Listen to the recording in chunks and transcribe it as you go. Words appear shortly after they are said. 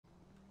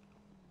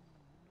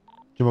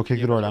Jimbo,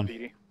 kick the door down.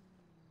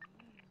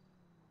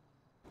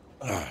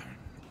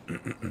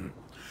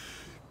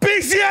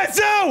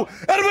 BCSO!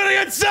 Everybody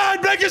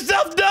inside! Make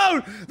yourself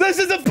known! This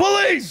is the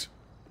police!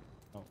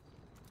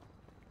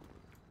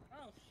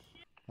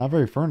 Not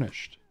very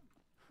furnished.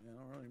 Yeah, I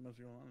don't really must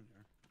be going on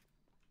here.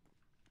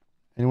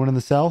 Anyone in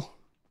the cell?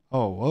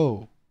 Oh,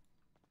 whoa.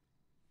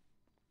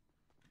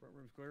 Front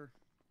room's clear.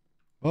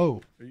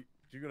 Whoa. Did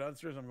you go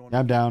downstairs? I'm going. Yeah,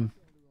 I'm down.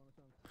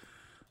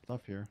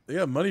 Stuff here. They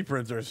have money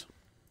printers.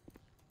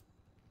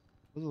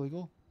 Was it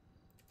legal?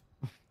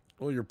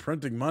 Well, you're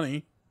printing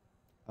money.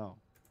 Oh.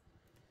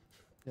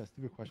 Yeah,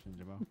 stupid question,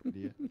 Jimbo.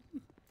 Idiot.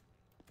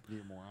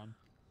 Idiot moron.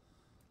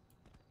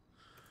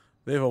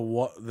 They have a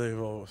what? They have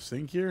a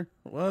sink here?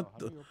 What?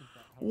 The,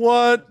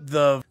 what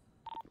the?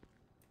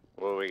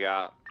 What we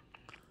got?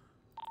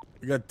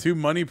 We got 2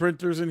 money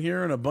printers in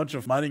here and a bunch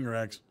of mining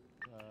racks.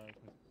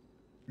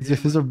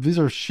 These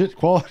are shit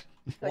quality.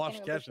 Wash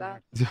cash in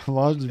there.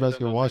 Large is best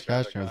to wash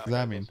cash in. What does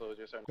that mean?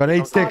 Got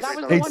 8 sticks.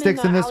 8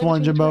 sticks in this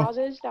one, Jimbo.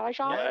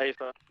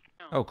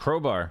 Oh,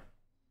 crowbar.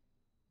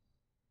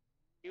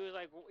 He was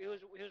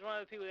one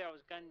of the people that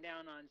was gunned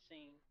down on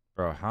scene.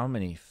 Bro, how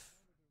many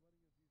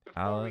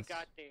Before we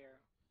got there.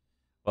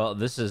 Well,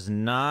 this is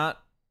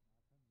not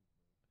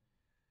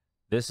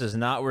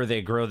where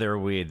they grow their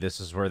weed. This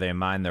is where they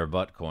mine their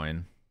butt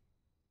coin.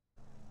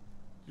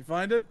 Did you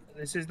find it?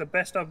 This is the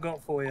best I've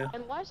got for you.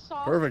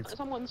 Perfect.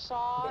 Someone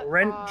saw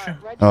wrench.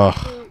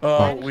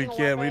 Oh, we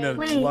can't. We need a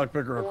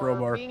lockpick or a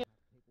crowbar.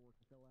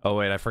 Oh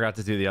wait, I forgot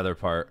to do the other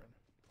part.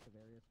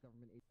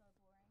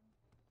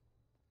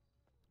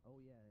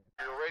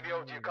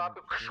 Radio, do you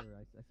copy?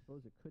 I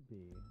suppose it could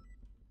be.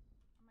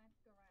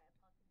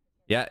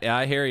 Yeah,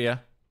 I hear you.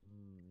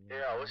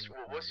 Yeah, what's the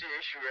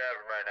issue you're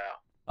having right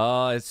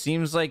now? It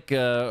seems like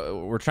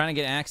we're trying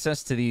to get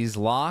access to these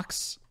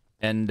locks,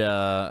 and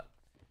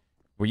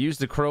we used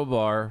the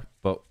crowbar,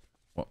 but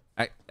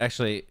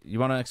actually, you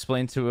want to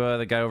explain to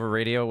the guy over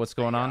radio what's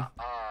going on? Yeah,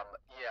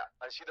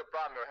 I see the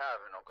problem you're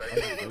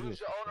having. Okay, who's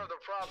the owner of the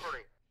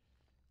property?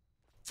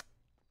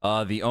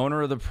 The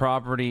owner of the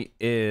property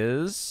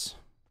is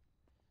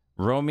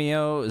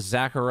Romeo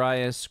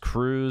Zaharias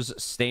Cruz.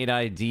 State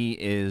ID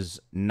is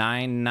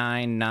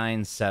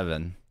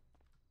 9997.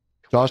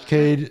 Josh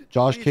Cade,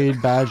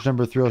 badge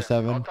number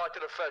 307. I'll talk to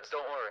the feds.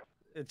 Don't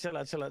worry. Chill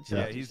out.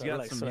 Yeah, he's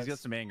got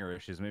some anger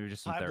issues. Maybe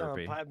just some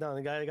therapy. Pipe down.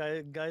 The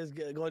guy's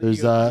going.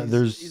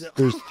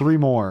 There's 3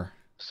 more.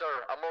 Sir,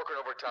 I'm working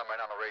overtime right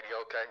now on the radio.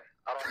 Okay,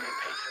 I don't get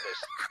paid for this.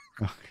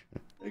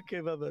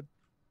 Okay, my bad.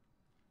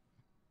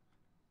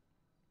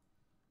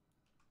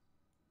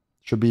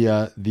 Should be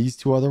these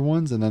 2 other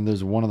ones, and then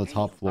there's one on the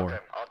top floor.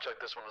 Okay, I'll check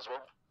this one as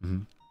well.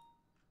 Mm-hmm.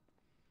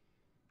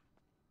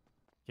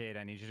 Kate,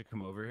 I need you to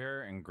come over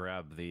here and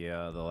grab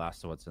the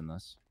last of what's in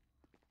this.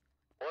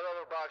 What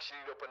other box you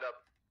need opened up?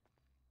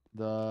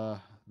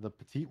 The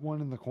petite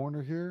one in the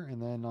corner here,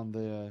 and then on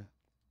the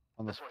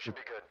This one should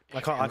be good. I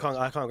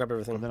can't grab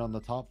everything. And then on the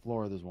top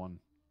floor, there's one.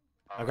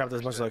 I grabbed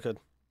as much as I could.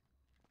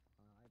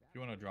 If you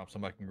want to drop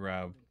some, I can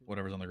grab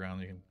whatever's on the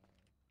ground. You can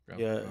grab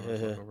Yeah.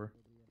 over.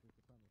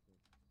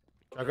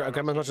 I grab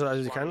as much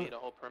as you can.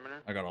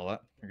 I got all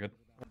that. You're good.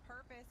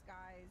 Purpose,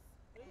 guys.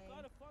 It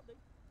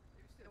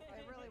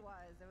really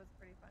was. It was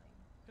pretty funny.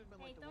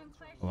 Hey, don't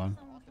question someone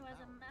who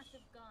has a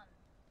massive gun.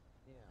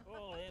 Yeah.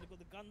 Oh, he had to go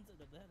the gun to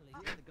the deadly.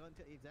 Yeah, the gun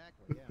to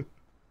exactly. Yeah.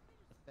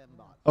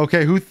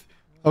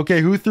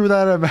 Okay, who threw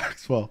that at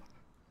Maxwell?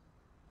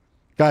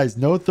 Guys,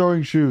 no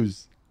throwing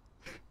shoes.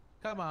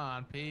 Come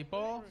on,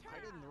 people. I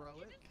didn't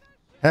throw it.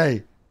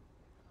 Hey,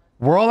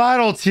 we're all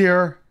adults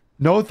here.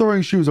 No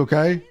throwing shoes,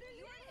 okay?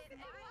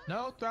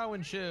 No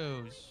throwing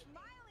shoes.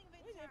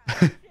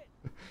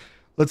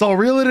 Let's all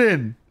reel it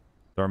in.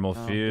 Thermal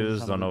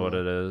fuse. Don't know what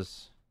it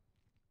is.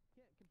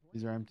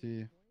 These are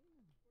empty.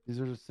 These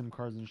are just SIM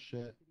cards and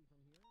shit.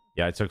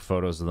 Yeah, I took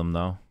photos of them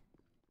though.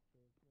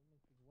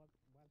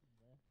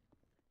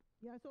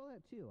 Yeah, I saw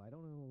that too. I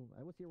don't know.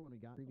 I was here when we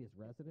got previous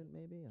resident,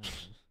 maybe. I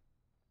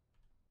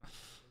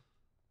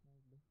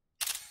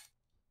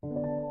don't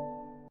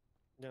know.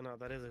 Yeah, no,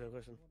 that is a good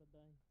question.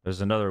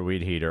 There's another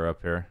weed heater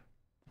up here.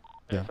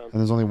 Yeah, and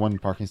there's only one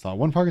parking stall.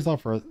 One parking stall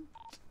for.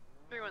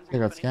 They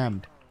got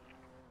scammed.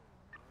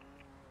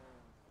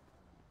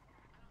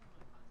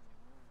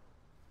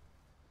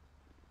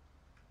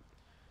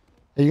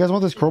 Hey, you guys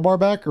want this crowbar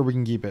back, or we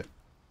can keep it?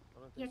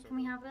 Yeah, can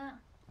we have it?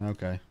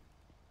 Okay.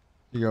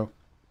 Here you go.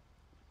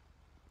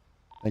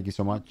 Thank you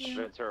so much.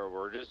 Ventura,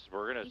 we're gonna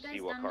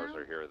see what cars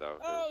are here though.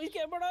 Oh, he's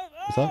getting burned out.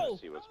 What's up?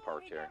 See what's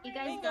parked here. You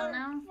guys don't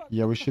know?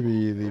 Yeah, we should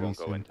be leaving Won't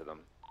go soon. into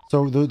them.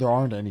 So there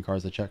aren't any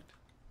cars. I checked.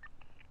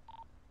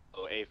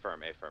 Oh, A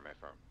firm. What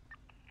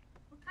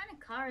kind of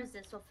car is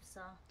this,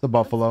 officer? It's a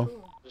Buffalo.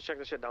 Cool. Just check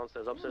the shit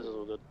downstairs. Upstairs is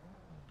all good.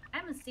 I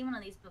haven't seen one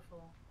of these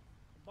before.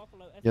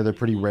 Yeah, they're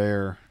pretty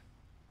rare.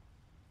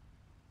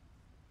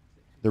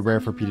 They're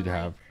rare for Peter to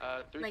have.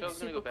 Like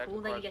super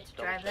cool that you get to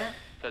drive it.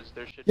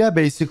 Yeah,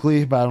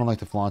 basically, but I don't like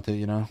to flaunt it,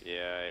 you know?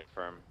 Yeah, A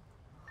firm.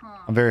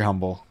 Huh. I'm very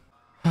humble.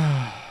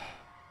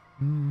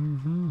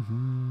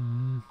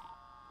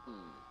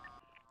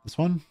 This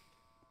one?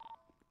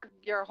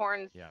 Your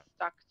horn's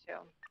stuck too.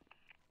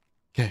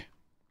 Okay,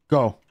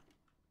 go.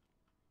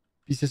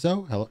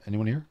 PCSO, hello,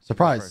 anyone here?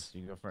 Surprise.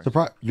 You go first.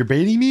 Surprise. You're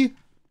baiting me?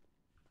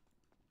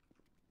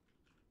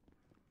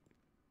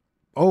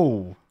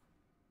 Oh.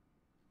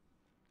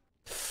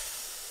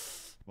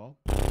 Well.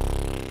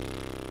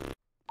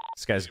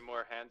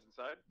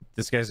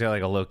 This guy's got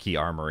like a low-key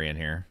armory in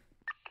here.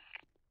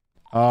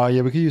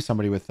 Yeah, we could use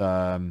somebody with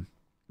room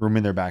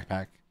in their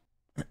backpack.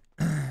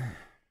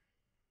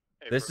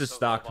 This is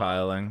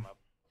stockpiling.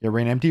 Yeah,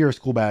 Rain, empty your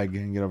school bag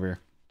and get over here.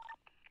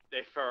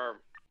 Stay firm.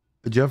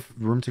 Do you have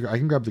room to? I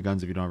can grab the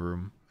guns if you don't have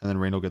room, and then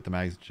Rain will get the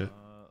mags and shit.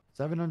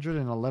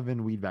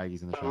 711 weed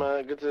baggies in the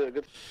shop.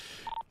 Good.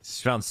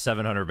 He's found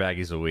 700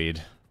 baggies of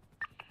weed.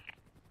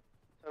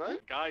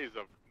 This guy is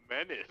a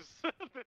menace.